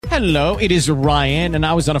Hello, it is Ryan, and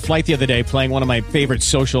I was on a flight the other day playing one of my favorite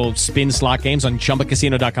social spin slot games on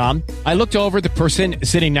ChumbaCasino.com. I looked over at the person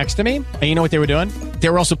sitting next to me, and you know what they were doing? They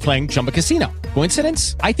were also playing Chumba Casino.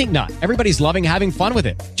 Coincidence? I think not. Everybody's loving having fun with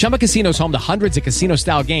it. Chumba Casino is home to hundreds of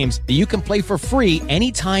casino-style games that you can play for free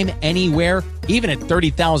anytime, anywhere, even at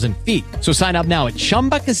 30,000 feet. So sign up now at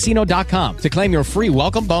ChumbaCasino.com to claim your free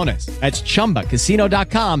welcome bonus. That's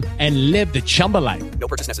ChumbaCasino.com and live the Chumba life. No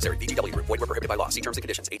purchase necessary. VGW. Void where prohibited by law. See terms and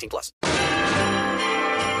conditions. 18+.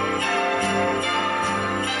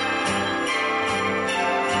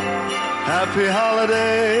 Happy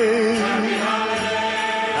holiday. Happy holiday.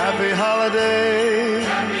 Happy holiday.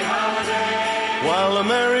 Happy holiday. While the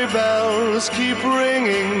merry bells keep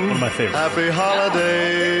ringing. One of my favorites. Happy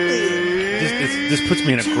holiday. This puts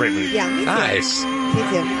me in a great mood. Yeah, me too. Nice. Me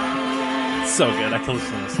too. So good. I can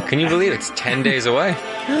listen to this song. Can you believe it's 10 days away?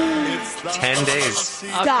 10 days.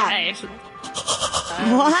 Stop. Okay.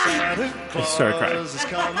 Wow. He started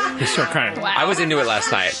crying. He started crying. Wow. I was into it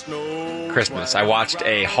last night. Christmas. I watched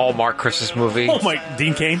a Hallmark Christmas movie. Oh my,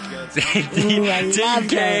 Dean Cain? Dean love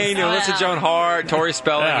Cain, those. Alyssa Joan Hart, Tori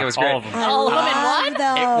Spelling. Yeah, it was great. all of them. All of them in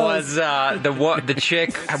one? It was the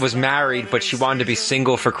chick was married, but she wanted to be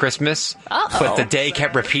single for Christmas. Uh-oh. But the day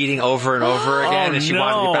kept repeating over and over again, and she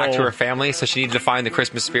wanted to get back to no. her family, so she needed to find the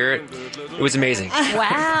Christmas spirit. It was amazing.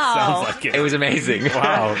 Wow. Sounds like it. It was amazing.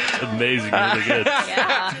 Wow. Amazing. Really good.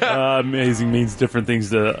 Yeah. Amazing means different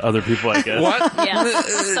things to other people, I guess. What?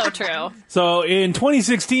 Yes. So true. So in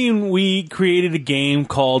 2016, we created a game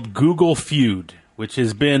called Google Feud, which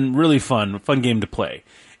has been really fun game to play.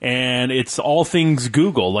 And it's all things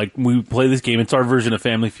Google. Like, we play this game. It's our version of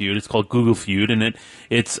Family Feud. It's called Google Feud, and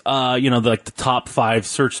it's the top 5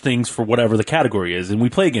 search things for whatever the category is, and we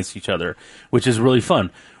play against each other, which is really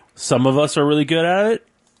fun. Some of us are really good at it.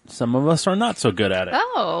 Some of us are not so good at it.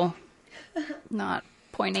 Oh. Not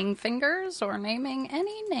pointing fingers or naming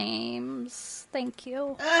any names. Thank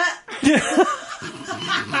you.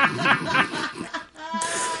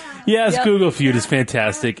 Yes, Yep. Google Feud is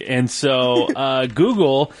fantastic. And so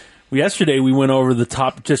Google, yesterday we went over the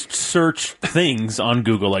top just search things on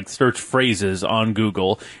Google, like search phrases on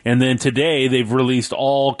Google. And then today they've released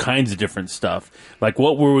all kinds of different stuff. Like,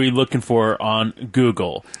 what were we looking for on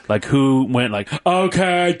Google? Like, who went like,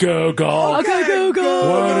 okay, Google. Okay,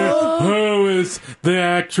 Google. Who is the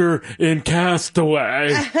actor in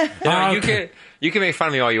Castaway? You can make fun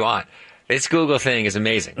of me all you want. This Google thing is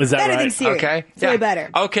amazing. Is that Better than right? Siri. Okay. It's way better.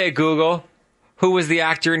 Okay, Google. Who was the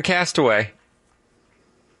actor in Castaway?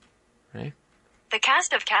 Right? The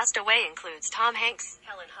cast of Castaway includes Tom Hanks,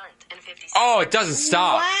 Helen Hunt, and 50 Cent. Oh, it doesn't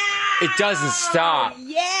stop. Wow. It doesn't stop.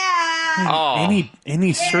 Yeah. Oh.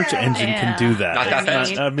 Any search engine can do that. Not that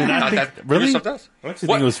fast. I mean, I Not think, that. really? Stuff does. I actually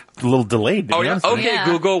What? think it was a little delayed. To Oh, be yeah. honest with you. Okay, Yeah.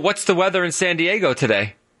 Google. What's the weather in San Diego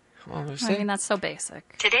today? Well, let's I see. mean, that's so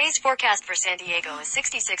basic. Today's forecast for San Diego is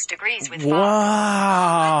 66 degrees with fog.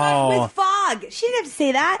 Wow. With fog. She didn't have to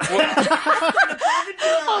say that.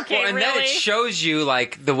 Okay, Well, and really? then it shows you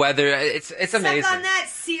like the weather. It's amazing. Suck on that,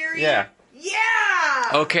 Siri. Yeah.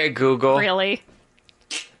 Yeah. Okay, Google. Really?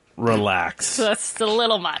 Relax. That's a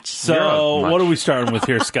little much. So, what are we starting with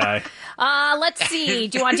here, Sky? Let's see.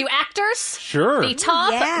 Do you want to do actors? Sure. The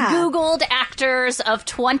top Yeah. Googled actors of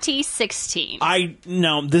 2016.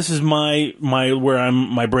 This is my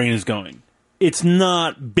brain is going. It's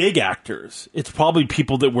not big actors. It's probably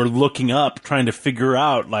people that we're looking up, trying to figure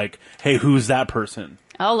out, like, hey, who's that person?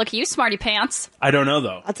 Oh, look at you, smarty pants. I don't know,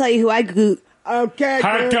 though. I'll tell you who I Googled. Okay,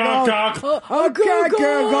 Google. Okay,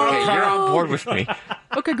 Google. Okay, you're on board with me.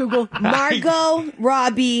 Okay, Google. Margot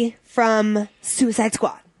Robbie from Suicide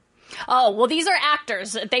Squad. Oh, well, these are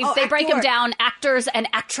actors. They break them actor. down, actors and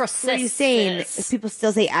actresses. What are you saying? If people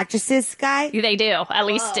still say actresses, Guy? They do, at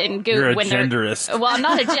least in Google. You're a when they're- genderist. Well, I'm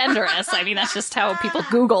not a genderist. I mean, that's just how people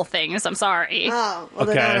Google things. I'm sorry. Oh, well,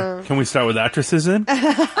 Okay. then, Can we start with actresses then?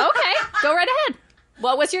 Okay, go right ahead.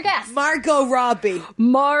 What was your guess? Margot Robbie.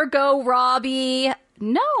 Margot Robbie.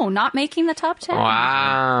 No, not making the top 10.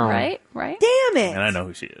 Wow. Right? Damn it. And I know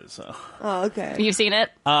who she is. So. Oh, okay. You've seen it?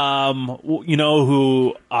 You know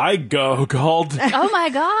who I Googled? Oh my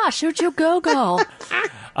gosh, who'd you Google?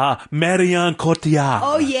 Marion Cotillard.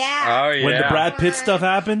 Oh, yeah. Oh yeah. When the Brad Pitt stuff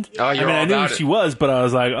happened, Oh, you're I all knew about who it. she was, but I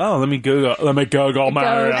was like, oh, let me Google Marion. Google.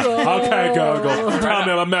 Okay, Google. Tell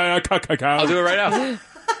me about Marion Cotillard. I'll do it right now.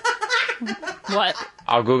 What?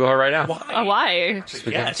 I'll Google her right now. Why? Just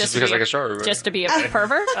because I can show her. Just to be a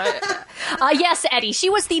pervert? Yes, Eddie. She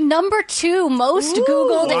was the number 2 most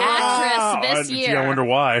Googled actress this Gee, year. I wonder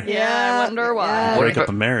why. Yeah, I wonder why. Yeah. Break up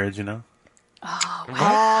a marriage, you know.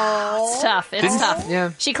 It's tough. It's tough.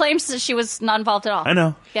 Yeah. She claims that she was not involved at all. I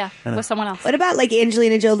know. Yeah, with someone else. What about like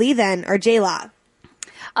Angelina Jolie then, or J-Law?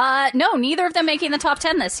 No, neither of them making the top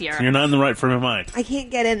 10 this year. You're not in the right frame of mind. I can't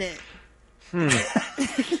get in it.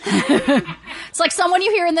 It's like someone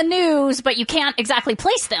you hear in the news, but you can't exactly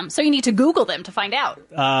place them, so you need to Google them to find out.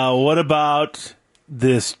 What about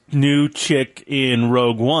this new chick in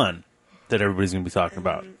Rogue One that everybody's going to be talking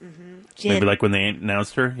about? Maybe like when they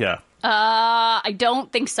announced her? Yeah. I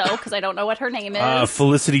don't think so, because I don't know what her name is.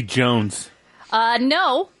 Felicity Jones.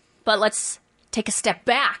 No, but let's take a step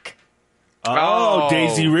back. Oh,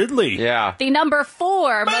 Daisy Ridley. Yeah. The number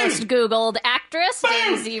 4 most Googled actress,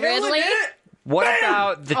 Daisy Ridley. What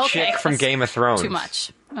about the chick from Game of Thrones? Too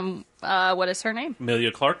much. What is her name?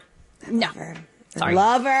 Emilia Clarke? No. Sorry.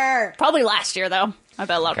 Love her. Probably last year, though. I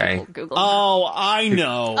bet a lot of people Googled her. Oh, I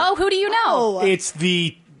know. Oh, who do you know? It's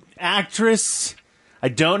the actress. I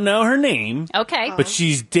don't know her name. Okay. But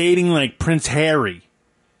she's dating like Prince Harry.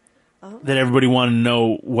 That everybody wanted to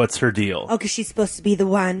know what's her deal. Oh, because she's supposed to be the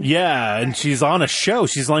one. Yeah, and she's on a show.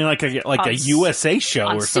 She's on like a USA show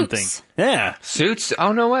or something. Suits. Yeah. Suits?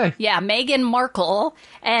 Oh, no way. Yeah, Meghan Markle.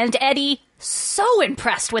 And Eddie, so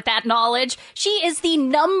impressed with that knowledge. She is the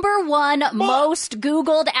number 1 most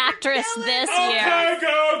Googled actress this year. Okay,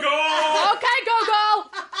 go. Okay, go.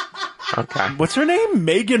 Okay. What's her name?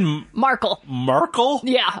 Meghan Markle. Markle?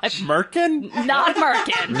 Yeah. Merkin? Not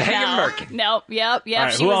Merkin. Meghan Merkin. No, yep. All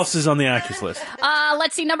right, who else is on the actress list?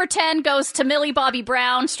 Let's see. Number 10 goes to Millie Bobby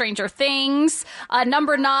Brown, Stranger Things.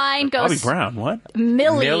 Number 9 goes... Bobby Brown, what?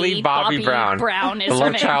 Millie Bobby Brown. Brown is the her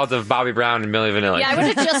love name. child of Bobby Brown and Millie Vanilli. Yeah, I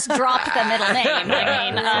would have just dropped the middle name. I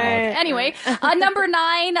mean, anyway, number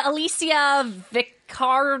 9, Alicia Vikander.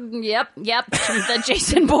 Yep, from the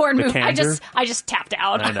Jason Bourne movie. Vikander? I just tapped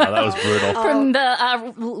out. I know, that was brutal. From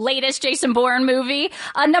the latest Jason Bourne movie.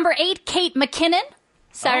 Number 8, Kate McKinnon.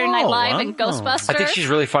 Saturday Night Live and Ghostbusters. I think she's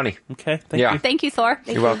really funny. Okay, thank you. Thank you, Thor.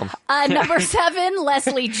 You're welcome. Number 7,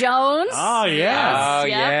 Leslie Jones. Oh, yeah. Oh,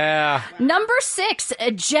 yeah. Number 6,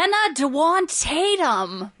 Jenna Dewan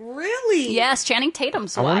Tatum. Really? Yes, Channing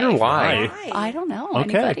Tatum's I wife. wonder why. I don't know.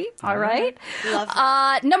 Okay. Anybody? All right. Love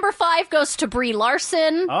her. Number 5 goes to Brie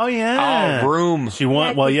Larson. Oh, yeah. Oh, Room. She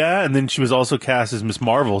won, well, yeah, and then she was also cast as Miss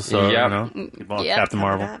Marvel, so, Yep. Yep. Captain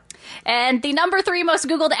Marvel. And the number 3 most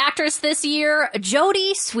Googled actress this year,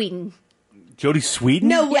 Jodie Sweetin. Jodie Sweetin?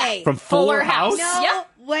 No way. From Fuller House? No Yep.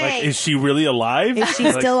 way. Like, is she really alive? Is she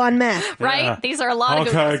still on meth? Right? Yeah. These are a lot of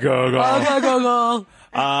Okay, Googles. go.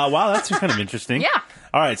 Wow, that's kind of interesting. Yeah.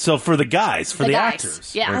 All right, so for the guys, for the guys.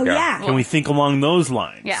 actors. Yeah. Oh, yeah. Can we think along those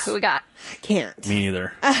lines? Yeah, who we got? Can't. Me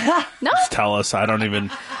either. No? Just tell us. I don't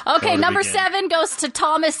even. Okay, know number where to begin. 7 goes to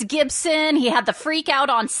Thomas Gibson. He had the freak out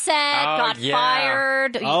on set, got yeah.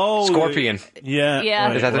 fired. Oh, Scorpion. Yeah. Yeah.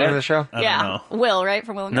 Wait, Is that the what? name of the show? I yeah. don't know. Will, right?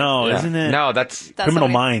 From Will and Grace. No, Yeah. isn't it? No, that's Criminal what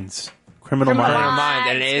we- Minds. Criminal Criminal Minds. Never Minds.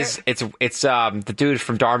 mind. And it's the dude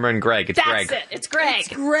from Dharma and Greg. It's That's Greg. it. It's Greg.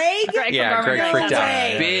 Greg? Greg Yeah, from Greg Dharma freaked and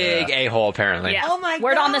out. Greg. Big a-hole, apparently. Yeah. Oh my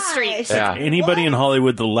Word on the gosh. street. Yeah. Anybody in Hollywood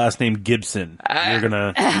with the last name Gibson, you're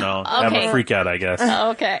gonna, have Okay. a freak out, I guess.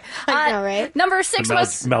 Okay. I know, right? Number 6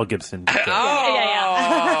 was... Mel Gibson. Oh.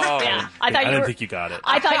 Yeah. I thought you didn't were... think you got it.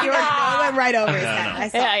 I thought you were... I went right over his head. I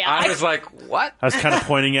saw. Yeah. I was like, what? I was kind of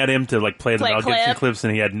pointing at him to like play the Play Mel clip. Gibson clips,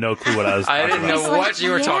 and he had no clue what I was I talking didn't about. know what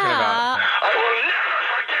you were talking about.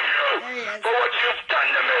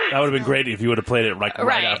 That would have been great if you would have played it right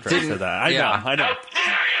Right. after I said that. I know.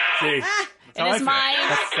 See, that's how I It is feel. mine.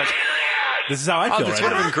 This is how I Oh, feel this right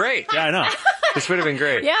would have now. been great. Yeah, I know. This would have been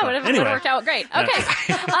great. Yeah, would have Anyway. worked out great. Okay.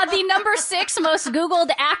 The number 6 most Googled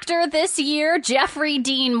actor this year, Jeffrey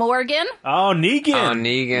Dean Morgan. Oh, Negan. Oh,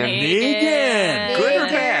 Negan. Negan. Good or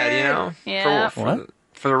bad, Yeah.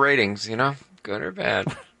 For the ratings, good or bad.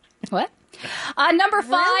 What? Number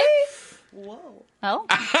 5. Whoa. Oh.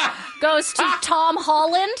 Goes to Tom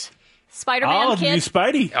Holland, Spider-Man Oh, the kid. new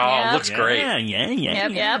Spidey. Oh, Yeah. looks great.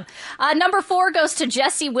 Yep. Number 4 goes to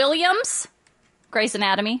Jesse Williams, Grey's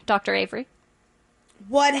Anatomy, Dr. Avery.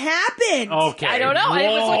 What happened? Okay. I don't know. I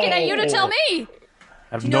was looking at you to tell me. I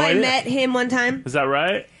have You no know, I idea. met him one time. Is that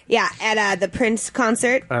right? Yeah, at the Prince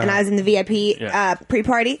concert, and I was in the VIP Yeah.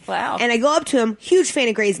 pre-party. Wow. And I go up to him, huge fan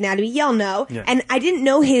of Grey's Anatomy, y'all know. Yeah. And I didn't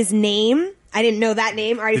know his name. I didn't know that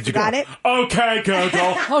name. I already Did you forgot go, it. Okay,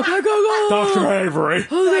 Google. Okay, go. Dr. Avery.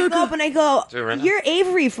 So I go up and I go, Do it right now. you're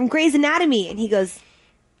Avery from Grey's Anatomy. And he goes,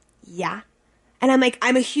 yeah. And I'm like,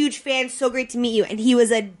 I'm a huge fan. So great to meet you. And he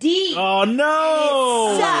was a D. Oh,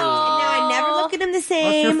 no. Sucked. And now I never look at him the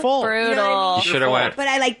same. That's your fault. Brutal. You know what I mean? You should have went. But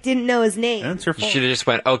I didn't know his name. That's your You fault. should have just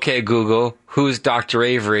went, okay, Google, who's Dr.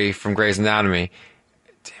 Avery from Grey's Anatomy?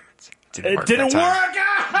 Damn it. It didn't that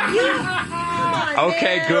time. work.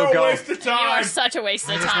 Okay, Google. Waste of You are time. such a waste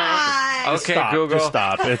of time. Okay, Stop. Google. Just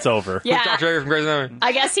stop. It's over. Yeah. Dr. Dre from Grey's Anatomy.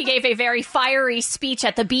 I guess he gave a very fiery speech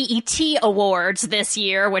at the BET Awards this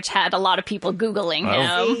year, which had a lot of people Googling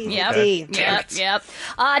him. See, Yep. see. Yep.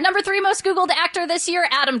 Number 3 most Googled actor this year,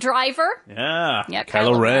 Adam Driver. Yeah. Yep,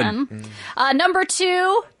 Kylo Ren. Number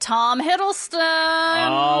 2, Tom Hiddleston.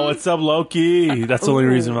 Oh, what's up, Loki? That's the only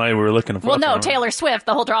reason why we were looking for Well, no, him. Taylor Swift,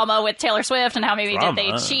 the whole drama with Taylor Swift and how maybe did they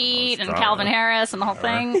Drama. cheat and Drama. Calvin Harris and the whole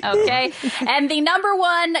thing. Okay. And the number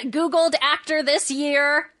 1 Googled actor this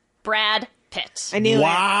year, Brad Pitt. I knew it. Wow.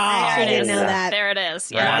 I actually didn't know that. There it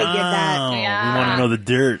is. I Yeah. get that. Yeah. We want to know the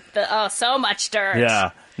dirt. So much dirt.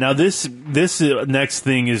 Yeah. Now this next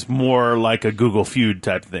thing is more like a Google feud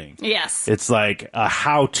type thing. Yes. It's like a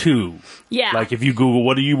how-to. Yeah. Like if you Google,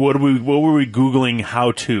 what were we Googling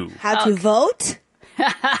how to? How to vote?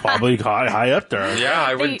 Probably high up there. Yeah,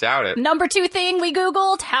 I wouldn't doubt it. Number 2 thing we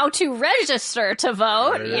Googled, how to register to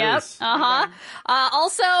vote. There it Yep. is.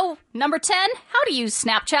 Also, number 10, how to use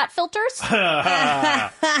Snapchat filters.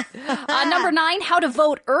 Number 9, how to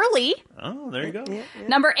vote early. Oh, there you go.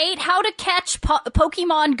 Number 8, how to catch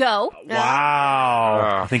Pokemon Go.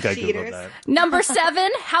 Wow. I think I Cheaters. Googled that. Number 7,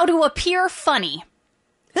 how to appear funny.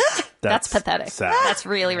 That's pathetic. Sad. That's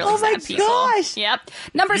really, really Oh my sad, people. gosh. Yep.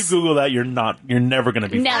 Number If you Google that, you're never going to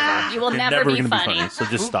be Never. funny. You will You're never be gonna funny. So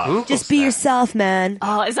just stop. Just be yourself, man.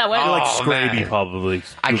 Oh, is that what? Like Oh, Scraby man. probably.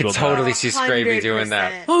 I could Googled totally see Scraby doing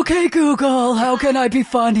that. 100%. Okay, Google, how can I be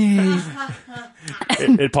funny? that.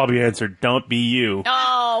 It probably answered, "Don't be you."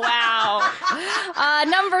 Oh, wow.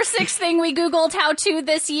 Number 6 thing we Googled how to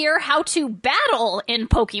this year, how to battle in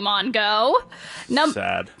Pokemon Go.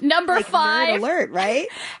 Sad. Number Like 5, nerd alert, right?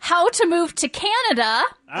 how to move to Canada.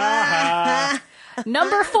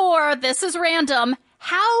 Number 4, this is random,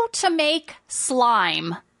 how to make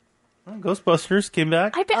slime. Ghostbusters came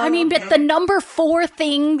back. I mean, but the number 4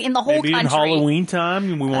 thing in the whole Maybe in country. Halloween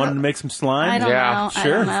time, we wanted to make some slime. I don't Yeah, know.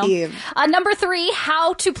 sure. I don't know. Steve. Number 3,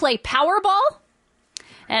 how to play Powerball.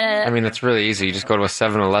 I mean, that's really easy. You just go to a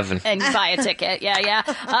 7-Eleven. And buy a ticket. Yeah.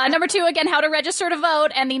 Number 2, again, how to register to vote.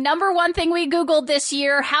 And the number 1 thing we Googled this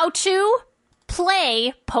year, how to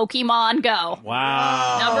play Pokemon Go.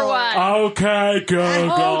 Wow. Number 1. Okay, Google.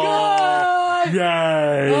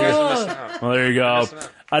 Yay. Well, there you go.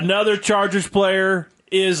 Another Chargers player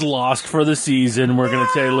is lost for the season. We're going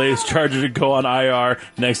to tell you latest Chargers to go on IR.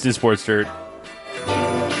 Next is Sports Dirt.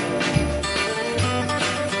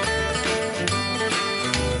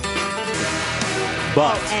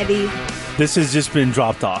 But Eddie. this has just been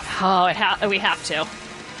dropped off. Oh, we have to.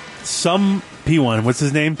 Some P1, what's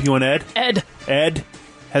his name? P1 Ed? Ed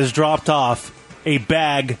has dropped off a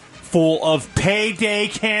bag full of payday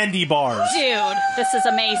candy bars. Dude, this is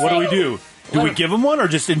amazing. What do? Do we give him one or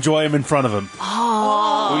just enjoy him in front of him? Who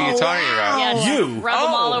are you talking about? Yeah, just You. rub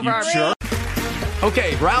them all over You our jerk.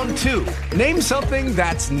 Okay, round 2. Name something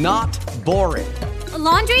that's not boring. A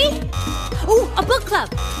laundry? Ooh, a book club.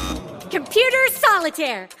 Computer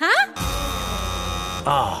solitaire, huh?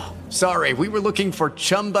 Sorry, we were looking for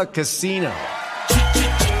Chumba Casino.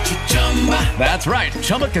 That's right.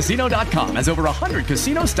 ChumbaCasino.com has over 100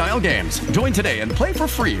 casino-style games. Join today and play for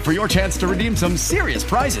free for your chance to redeem some serious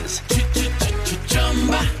prizes.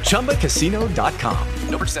 ChumbaCasino.com.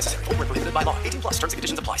 No purchase necessary. Void where prohibited by law. 18+ terms and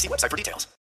conditions apply. See website for details.